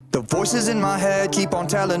The voices in my head keep on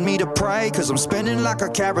telling me to pray, cause I'm spinning like a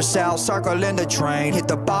carousel, circling the train. Hit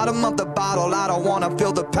the bottom of the bottle, I don't wanna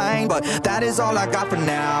feel the pain, but that is all I got for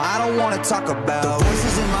now. I don't wanna talk about the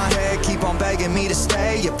voices in my head keep on begging me to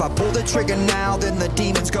stay. If I pull the trigger now, then the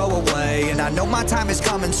demons go away. And I know my time is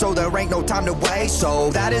coming, so there ain't no time to waste. So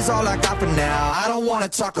that is all I got for now. I don't wanna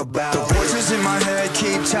talk about the voices in my head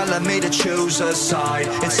keep telling me to choose a side.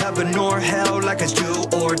 It's heaven or hell, like it's do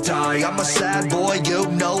or die. I'm a sad boy, you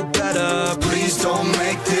know better. Please don't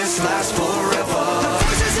make this last forever. The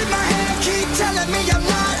voices in my head keep telling me I'm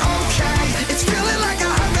not okay. It's feeling like a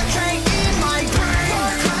hurricane in my brain.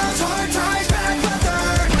 Dark clouds, hard times, bad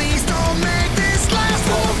weather. Please don't make this last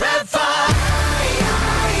forever.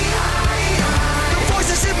 The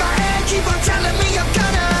voices in my head keep on telling me I'm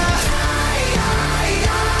gonna.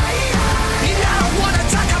 And I don't wanna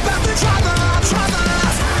talk about the drama.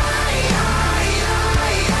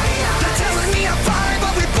 They're telling me I'm fine,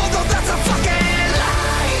 but we both know that's a fucking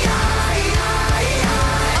lie.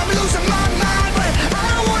 I'm losing my mind, but I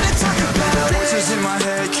don't wanna talk about it. Voices in my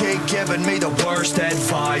head keep giving me the worst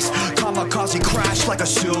advice. Kamikaze crash like a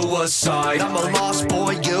suicide. I'm a lost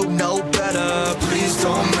boy, you know better. Please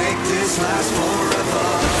don't make this last forever.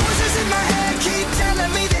 The voices in my head keep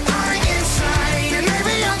telling me that I'm insane, and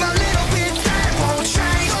maybe I'm a little bit that won't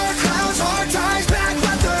change. Dark clouds, hard times, bad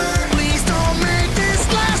weather. Please don't make this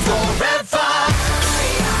last forever.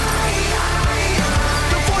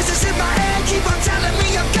 The voices in my head keep on telling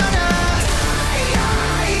me I'm gonna.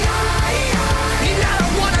 And I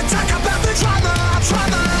don't wanna talk about the drama.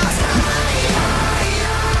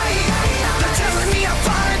 They're telling me I'm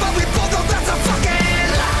fine, but we both know that's a fucking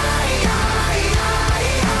lie.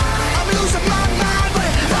 I'm losing my mind, but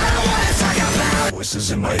I don't wanna talk about it.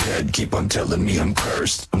 Voices in my head keep on telling me I'm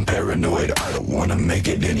cursed. I'm paranoid, I don't wanna make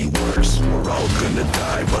it any worse. We're all gonna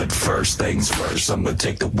die, but first things first. I'ma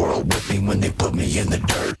take the world with me when they put me in the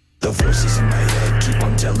dirt. The voices in my head keep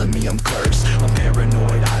on telling me I'm cursed. I'm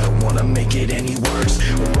paranoid, I don't wanna make it any worse.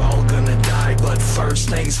 We're all gonna die, but first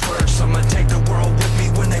things first. I'ma take the world with me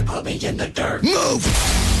when they put me in the dirt. Move!